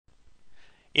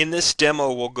In this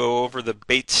demo, we'll go over the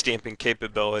bait stamping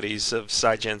capabilities of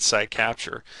PSIGEN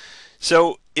PSICapture.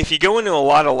 So if you go into a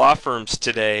lot of law firms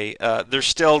today, they're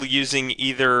still using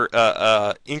either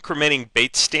incrementing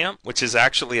bait stamp, which is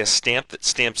actually a stamp that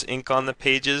stamps ink on the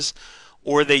pages,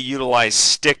 or they utilize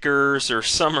stickers, or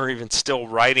some are even still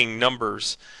writing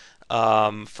numbers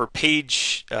for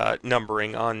page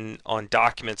numbering on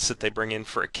documents that they bring in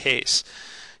for a case.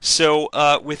 So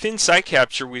within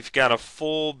PSICapture, we've got a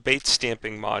full bait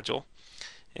stamping module,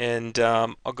 and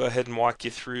I'll go ahead and walk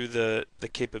you through the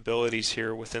capabilities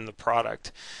here within the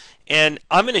product. And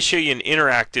I'm going to show you an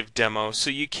interactive demo,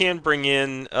 so you can bring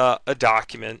in a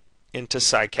document into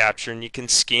PSICapture, and you can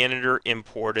scan it or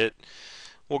import it.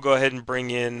 We'll go ahead and bring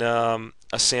in a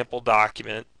sample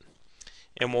document,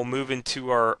 and we'll move into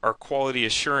our quality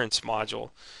assurance module.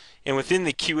 And within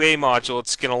the QA module,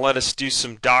 it's going to let us do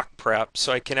some doc prep,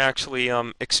 so I can actually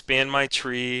expand my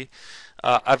tree.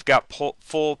 I've got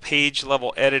full page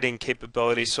level editing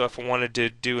capability, so if I wanted to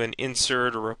do an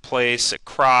insert or replace, a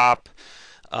crop,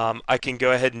 I can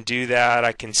go ahead and do that.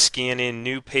 I can scan in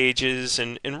new pages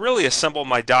and really assemble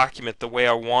my document the way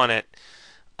I want it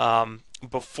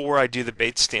before I do the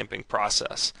bait stamping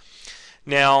process.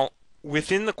 Now,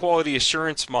 within the quality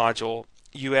assurance module,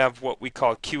 you have what we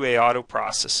call QA auto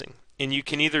processing, and you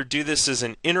can either do this as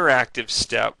an interactive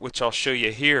step, which I'll show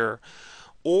you here,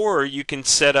 or you can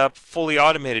set up fully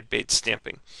automated bait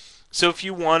stamping. So if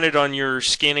you wanted on your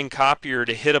scanning copier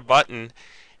to hit a button,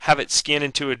 have it scan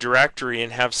into a directory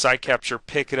and have PSICapture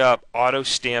pick it up, auto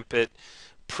stamp it,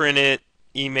 print it,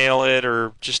 email it,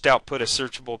 or just output a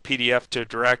searchable PDF to a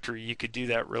directory, you could do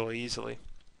that really easily.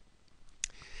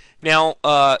 Now,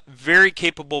 very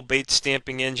capable bait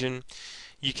stamping engine.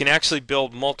 You can actually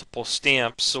build multiple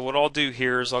stamps. So what I'll do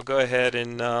here is I'll go ahead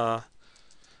and I'll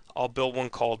build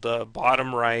one called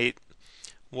bottom right.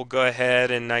 We'll go ahead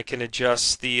and I can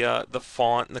adjust the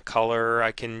font and the color.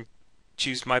 I can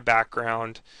choose my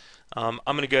background. I'm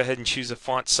going to go ahead and choose a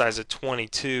font size of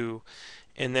 22,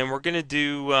 and then we're going to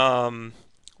do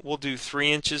we'll do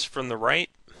 3 inches from the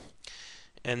right,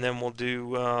 and then we'll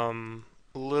do a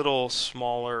little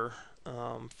smaller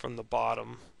from the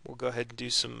bottom. We'll go ahead and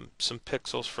do some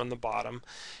pixels from the bottom,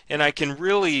 and I can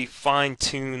really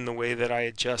fine-tune the way that I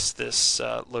adjust this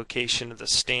location of the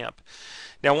stamp.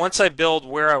 Now once I build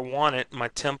where I want it, my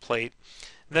template,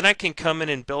 then I can come in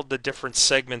and build the different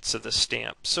segments of the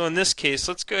stamp. So in this case,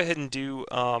 let's go ahead and do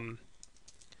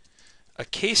a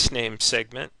case name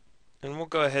segment, and we'll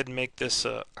go ahead and make this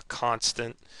a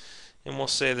constant, and we'll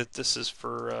say that this is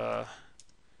for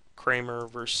Kramer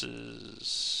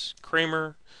versus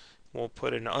Kramer. We'll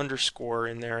put an underscore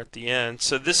in there at the end.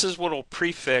 So this is what will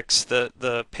prefix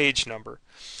the page number.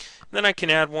 Then I can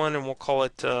add one, and we'll call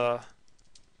it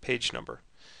page number.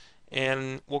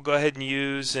 And we'll go ahead and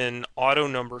use an auto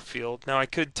number field. Now I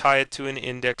could tie it to an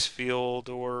index field,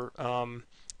 or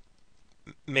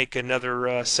make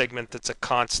another segment that's a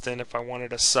constant if I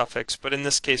wanted a suffix. But in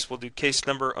this case, we'll do case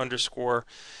number underscore,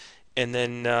 and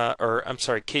then or I'm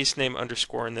sorry, case name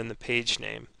underscore, and then the page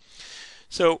name.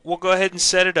 So we'll go ahead and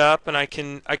set it up, and I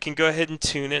can go ahead and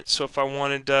tune it. So if I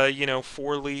wanted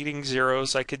 4 leading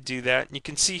zeros, I could do that. And you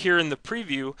can see here in the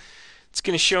preview, it's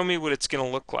going to show me what it's going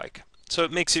to look like. So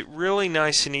it makes it really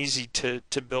nice and easy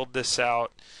to build this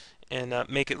out and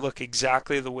make it look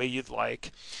exactly the way you'd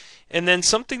like. And then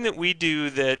something that we do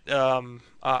that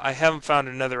I haven't found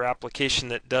another application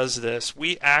that does this,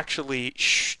 we actually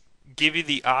give you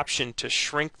the option to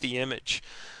shrink the image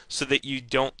so that you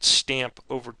don't stamp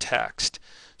over text.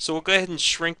 So we'll go ahead and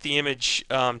shrink the image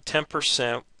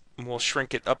 10%, and we'll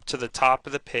shrink it up to the top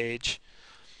of the page,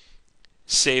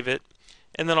 save it,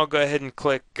 and then I'll go ahead and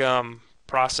click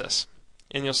process.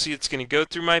 And you'll see it's going to go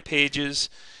through my pages,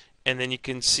 and then you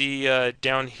can see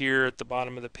down here at the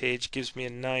bottom of the page gives me a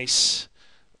nice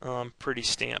pretty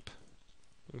stamp.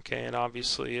 Okay, and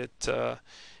obviously it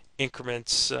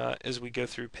increments as we go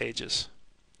through pages.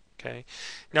 Okay,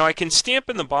 now I can stamp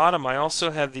in the bottom. I also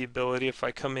have the ability, if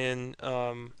I come in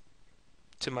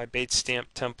to my bait stamp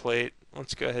template,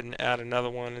 let's go ahead and add another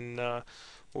one, and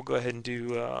we'll go ahead and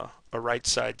do a right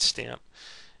side stamp.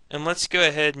 And let's go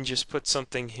ahead and just put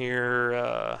something here.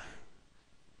 Let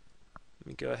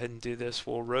me go ahead and do this.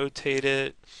 We'll rotate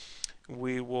it.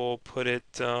 We will put it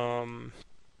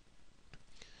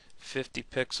 50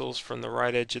 pixels from the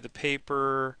right edge of the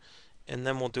paper, and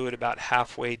then we'll do it about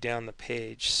halfway down the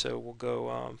page. So we'll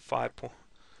go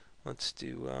let's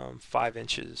do 5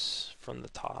 inches from the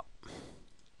top.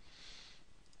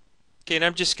 Okay, and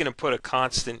I'm just going to put a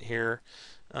constant here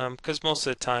because most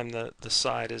of the time the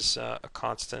side is a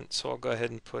constant. So I'll go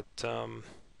ahead and put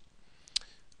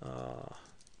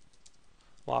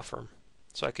law firm.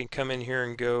 So I can come in here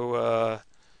and go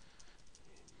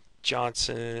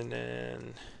Johnson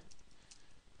and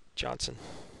Johnson.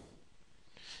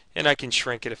 And I can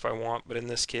shrink it if I want, but in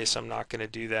this case I'm not going to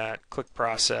do that. Click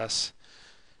process,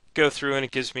 go through, and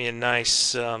it gives me a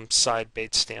nice side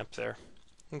bait stamp there.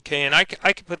 Okay, and I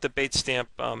can put the bait stamp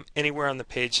anywhere on the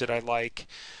page that I like.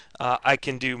 I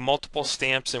can do multiple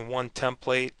stamps in one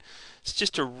template. It's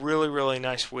just a really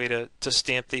nice way to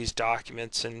stamp these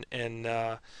documents and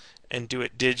do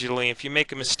it digitally. If you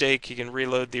make a mistake, you can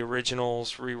reload the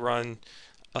originals, rerun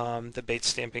the bait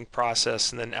stamping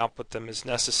process, and then output them as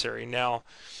necessary. Now,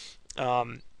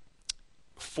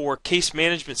 for case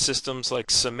management systems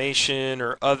like Summation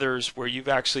or others where you've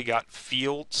actually got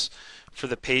fields for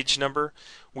the page number,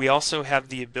 we also have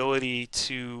the ability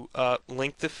to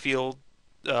link the field,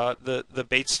 the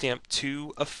bait stamp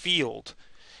to a field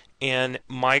and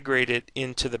migrate it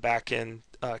into the back-end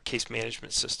case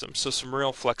management system. So some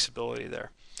real flexibility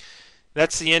there.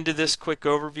 That's the end of this quick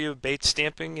overview of bait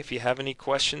stamping. If you have any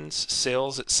questions,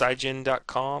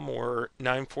 sales@PSIGEN.com or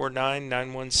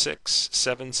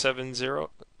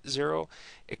 949-916-7700,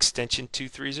 extension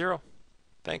 230.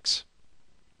 Thanks.